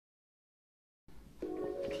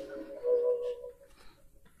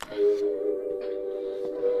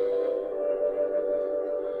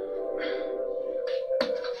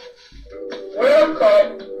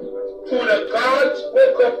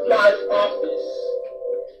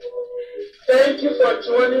thank you for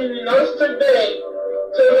joining us today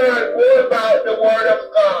to learn more about the Word of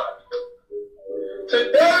God.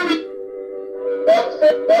 Today, but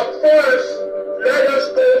first, let us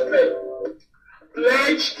open.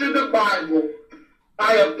 Pledge to the Bible.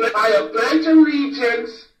 I have pledged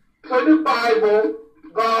allegiance to the Bible,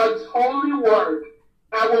 God's holy word.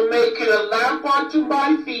 I will make it a lamp unto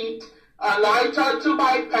my feet, a light unto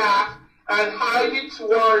my path, and hide its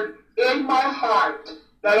word in my heart,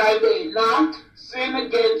 that I may not sin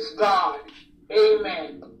against God.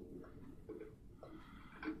 Amen.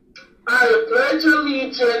 I pledge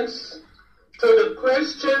allegiance to the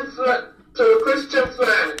Christian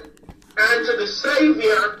flag and to the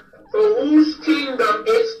Savior for whose kingdom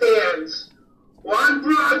it stands, one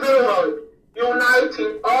brotherhood,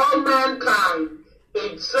 uniting all mankind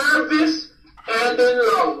in service and in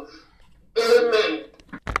love. Amen.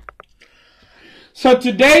 So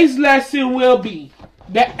today's lesson will be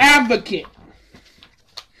the advocate.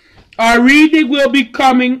 Our reading will be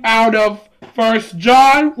coming out of 1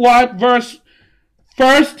 John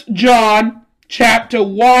chapter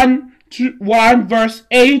 1 verse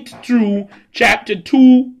 8 through chapter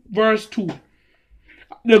 2 verse 2.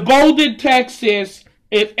 The golden text says,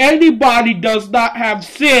 if anybody does not have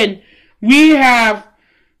sin, if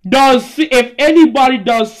anybody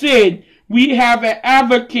does sin, we have an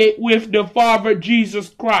advocate with the Father, Jesus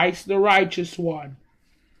Christ, the righteous one.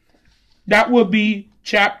 That will be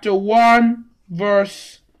chapter 1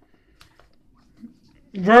 verse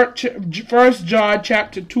 1 John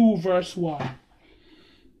chapter 2 verse 1.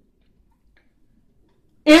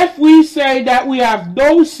 If we say that we have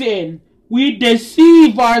no sin, we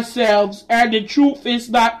deceive ourselves and the truth is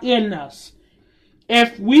not in us.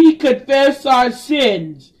 If we confess our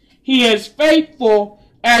sins, he is faithful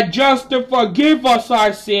and just to forgive us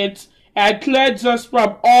our sins and cleanse us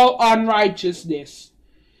from all unrighteousness.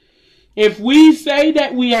 If we say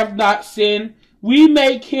that we have not sinned, we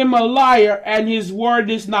make him a liar and his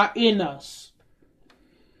word is not in us.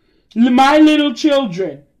 My little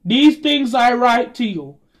children, these things I write to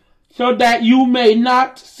you, so that you may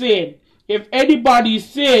not sin. If anybody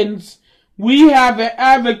sins, we have an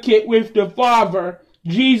advocate with the Father,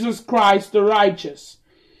 Jesus Christ the righteous.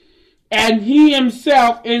 And he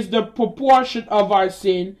himself is the proportion of our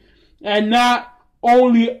sin, and not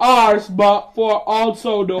only ours, but for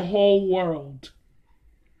also the whole world.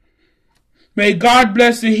 May God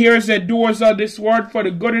bless the hearers and doers of this word for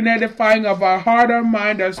the good and edifying of our heart, our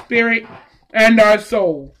mind, our spirit, and our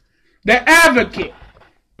soul. The advocate.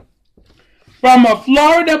 From a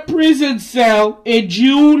Florida prison cell in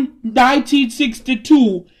June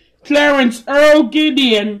 1962, Clarence Earl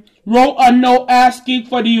Gideon wrote a note asking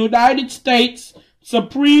for the United States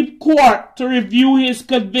Supreme Court to review his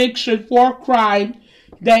conviction for a crime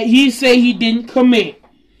that he said he didn't commit.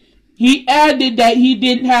 He added that he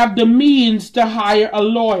didn't have the means to hire a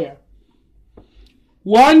lawyer.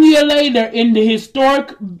 1 year later, in the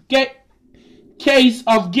historic case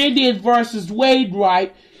of Gideon versus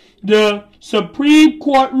Wainwright, the Supreme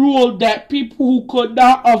Court ruled that people who could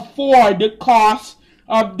not afford the cost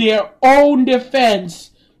of their own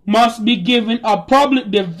defense must be given a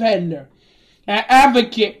public defender, an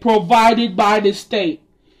advocate provided by the state.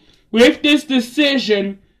 With this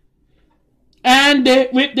decision, and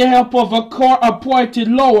with the help of a court-appointed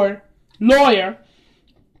lawyer,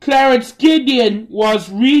 Clarence Gideon was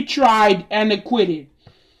retried and acquitted.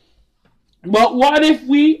 But what if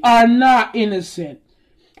we are not innocent?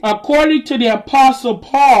 According to the Apostle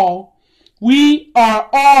Paul, we are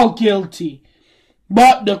all guilty.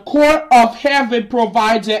 But the court of heaven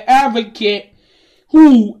provides an advocate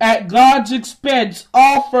who, at God's expense,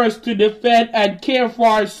 offers to defend and care for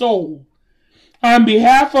our soul. On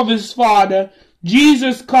behalf of his Father,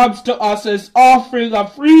 Jesus comes to us as offering a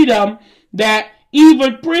freedom that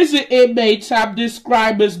even prison inmates have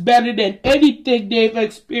described as better than anything they've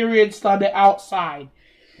experienced on the outside.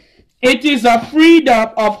 It is a freedom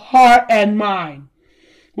of heart and mind.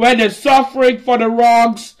 Whether suffering for the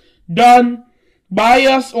wrongs done by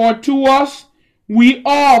us or to us, we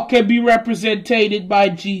all can be represented by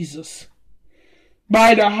Jesus.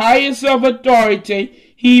 By the highest of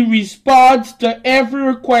authority, he responds to every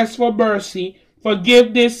request for mercy,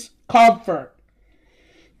 forgiveness, comfort.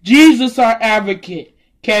 Jesus, our advocate,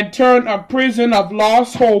 can turn a prison of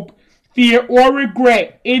lost hope, fear, or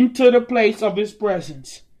regret into the place of his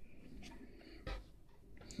presence.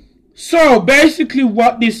 So basically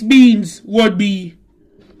what this means would be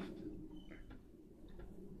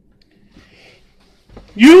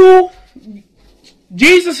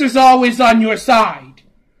Jesus is always on your side.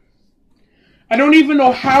 I don't even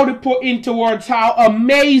know how to put into words how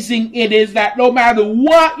amazing it is that no matter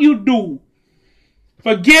what you do,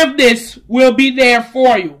 Forgiveness will be there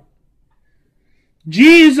for you.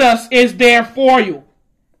 Jesus is there for you.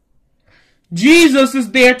 Jesus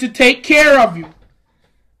is there to take care of you.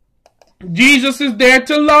 Jesus is there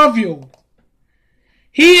to love you.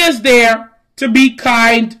 He is there to be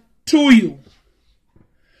kind to you.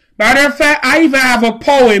 Matter of fact, I even have a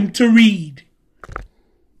poem to read.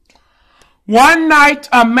 One night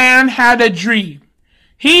a man had a dream.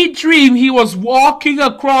 He dreamed he was walking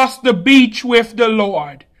across the beach with the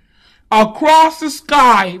Lord. Across the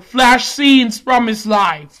sky flashed scenes from his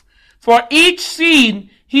life. For each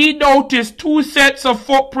scene, he noticed two sets of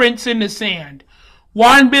footprints in the sand.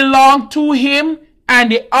 One belonged to him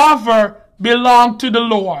and the other belonged to the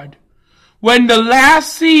Lord. When the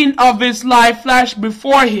last scene of his life flashed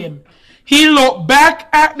before him, he looked back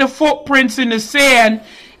at the footprints in the sand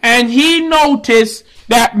and he noticed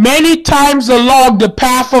that many times along the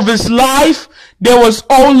path of his life, there was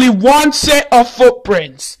only one set of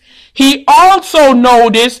footprints. He also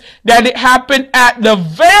noticed that it happened at the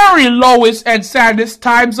very lowest and saddest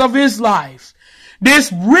times of his life.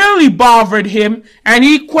 This really bothered him, and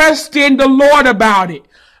he questioned the Lord about it.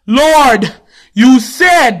 Lord, you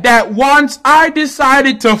said that once I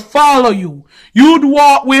decided to follow you, you'd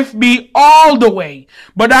walk with me all the way.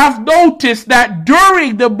 But I've noticed that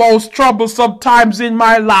during the most troublesome times in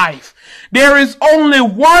my life, there is only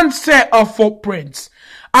one set of footprints.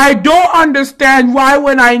 I don't understand why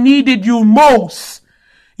when I needed you most,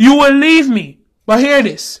 you will leave me. But hear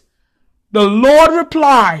this. The Lord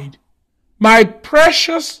replied, my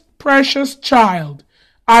precious, precious child,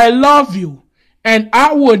 I love you and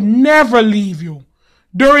I would never leave you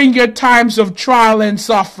during your times of trial and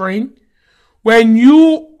suffering. When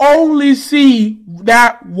you only see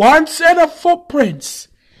that one set of footprints,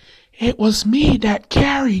 it was me that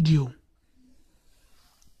carried you.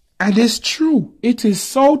 And it's true. It is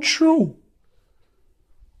so true.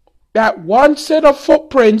 That one set of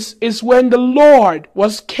footprints is when the Lord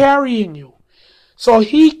was carrying you. So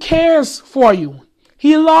he cares for you.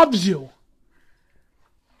 He loves you.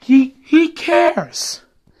 He cares.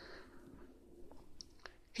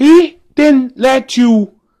 He didn't let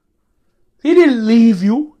you. He didn't leave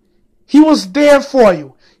you. He was there for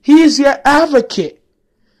you. He is your advocate.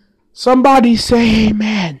 Somebody say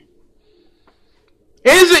amen.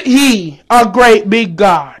 Isn't he a great big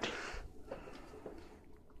God?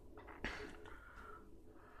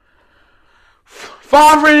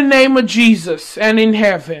 Father, in the name of Jesus and in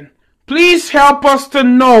heaven, please help us to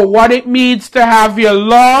know what it means to have your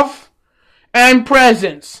love and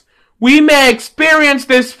presence. We may experience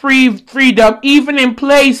this freedom even in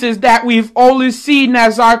places that we've only seen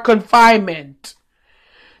as our confinement.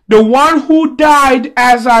 The one who died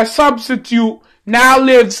as our substitute now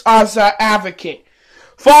lives as our advocate.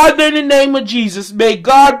 Father, in the name of Jesus, may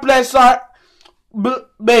God bless what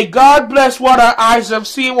our eyes have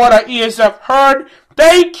seen, what our ears have heard.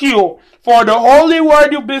 Thank you for the holy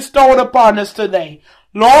word you bestowed upon us today.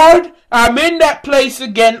 Lord, I'm in that place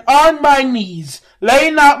again on my knees,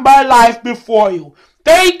 laying out my life before you.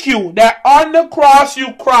 Thank you that on the cross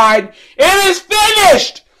you cried, it is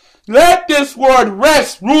finished. Let this word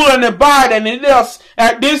rest, rule, and abide in us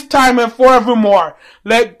at this time and forevermore.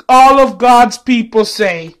 Let all of God's people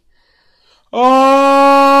say, Amen.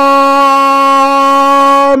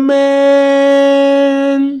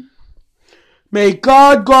 May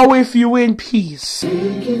God go with you in peace.